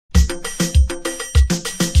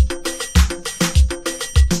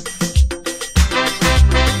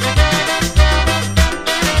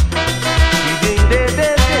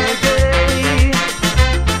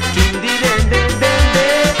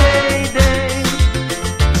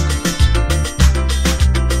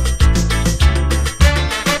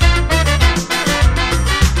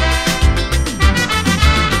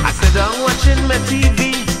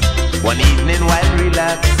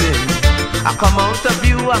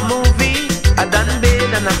movie, a done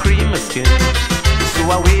bathe and a cream skin. So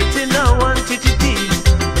I waiting now on TTT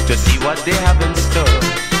to see what they have in store.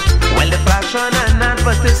 Well, the flash on an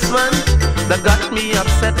advertisement that got me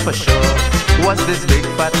upset for sure was this big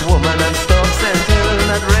fat woman on Stock Central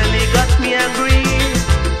that really got me angry.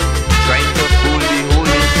 Trying to fool the whole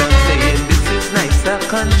nation saying this is Naisa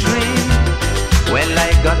country. Well,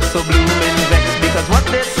 I got so blooming vexed because what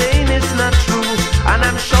they're saying is not true, and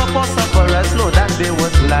I'm sure for sufferers know that they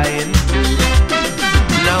was lying too.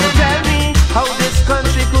 Now tell me how this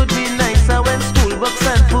country could be nicer when school books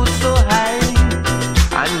and food so high,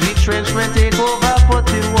 and retrenchment take over,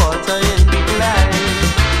 putting water in people's lives.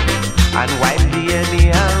 And while the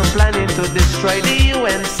NER are planning to destroy the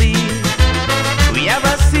UNC, we have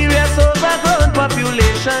a serious overgrown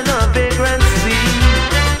population of vagrancy.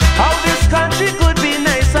 How this country could be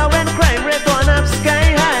nicer when crime rate gone up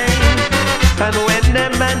sky high, and when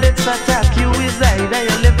them bandits attack you is either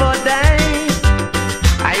you live or die.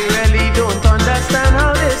 I really don't understand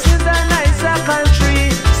how this is a nicer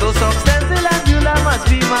country. So substantial and Beulah must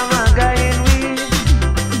be mama guy in we.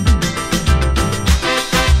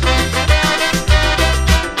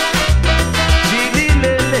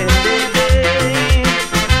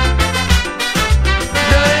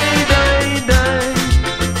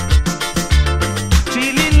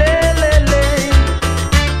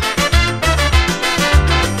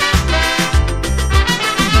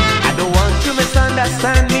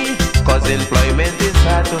 Employment is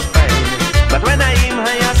hard to find, but when I am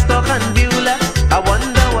higher stock and Beulah, I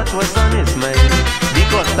wonder what was on his mind. The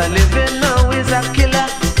cost of living now is a killer,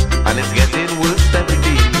 and it's getting worse every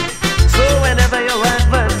day. So whenever you're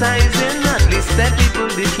advertising, at least tell people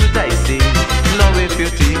the truth I say. Now if you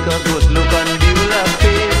take a good look on Beulah's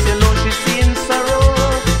face, you know she's seen sorrow,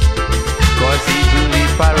 cause even the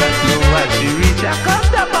parents know as she reach a cup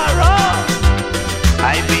the barrow.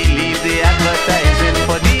 I believe they advertising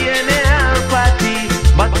for the NAR party,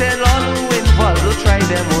 but tell all who involved to try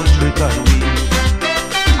them old trick on we.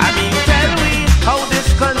 I mean, tell we how this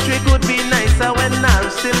country could be nicer when I'm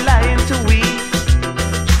still lying to we.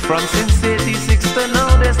 From since 86 to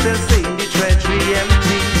now, they're still saying the treasury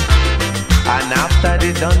empty, and after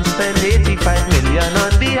they done spend 85 million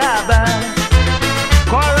on the harbor,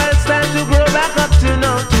 coral stand to grow back up to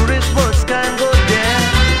now, tourist boats can go there.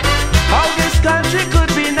 How this country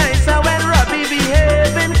could be nicer when Robbie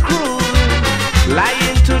behaving cruel,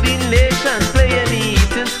 lying to the nation, playing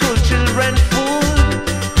eating school children food.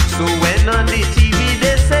 So when on the TV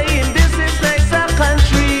they saying this is nicer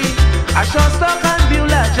country, I sure stuck on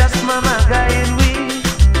Beulah, just mama guy and we.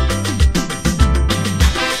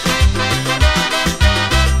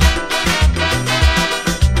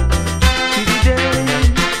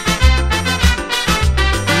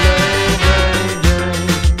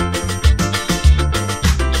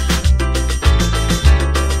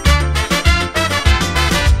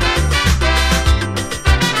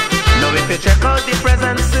 Check out the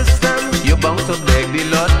present system, you're bound to beg the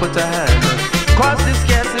Lord put a hand, cause the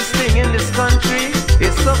scarcest thing in this country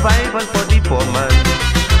is survival for the poor man.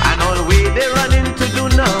 And all way they running to do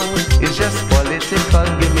now is just political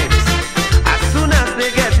gimmicks. As soon as they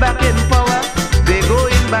get back in power, they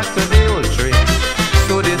going back to the old tricks.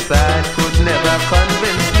 So this side could never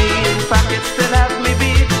convince me, in fact it still have me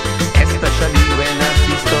beat, especially when I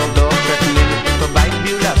see Storm Dog threatening to bite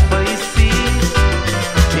Beulah for his seat.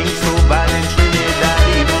 Things so bad in Trinidad,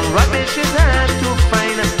 even rubbish is hard to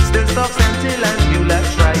find. Still Stock Central and Beulah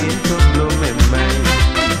trying to blow my mind.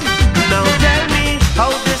 Now tell me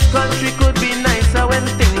how this country could be nicer when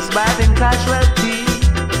things bad in casualty.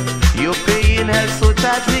 You're paying health so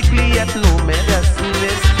charge weekly, yet no medicine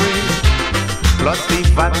is free. Plus the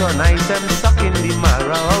VAT on items sucking the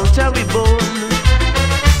marrow out of we bone.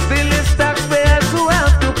 Still it's taxpayers who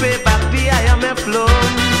have to pay back the IMF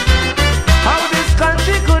loan. How this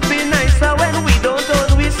country could be nicer when we don't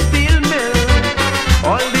own, we steal mill.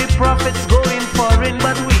 All the profits going foreign,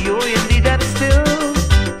 but we owe in the debt still.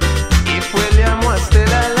 If William was still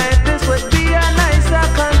alive, this would be a nicer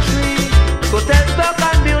country. So tell Stock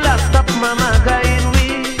and Beulah, stop mama guy in we.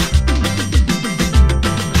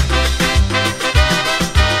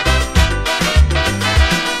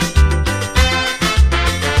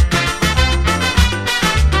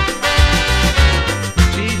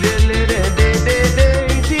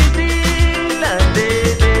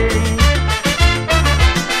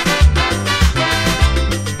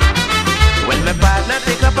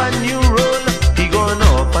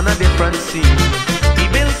 Scene. He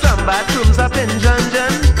built some bathrooms up in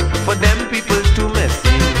Junjun for them people to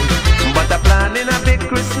messy. But I'm planning a big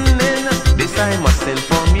christening, this I must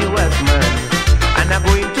inform you as man. And I'm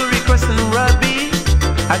going to rechristen Robbie,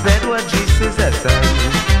 a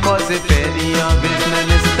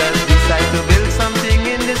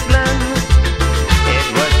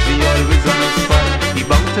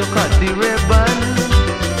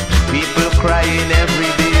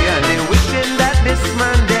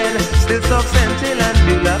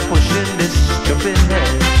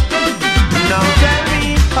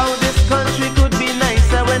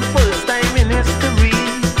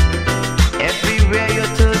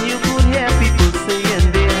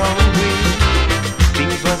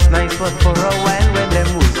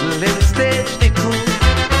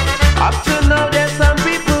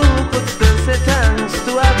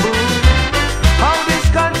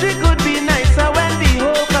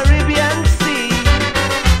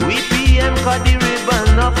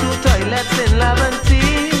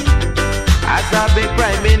calamity. As a big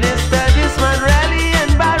prime minister, this man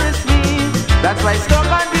really embarrassed me. That's why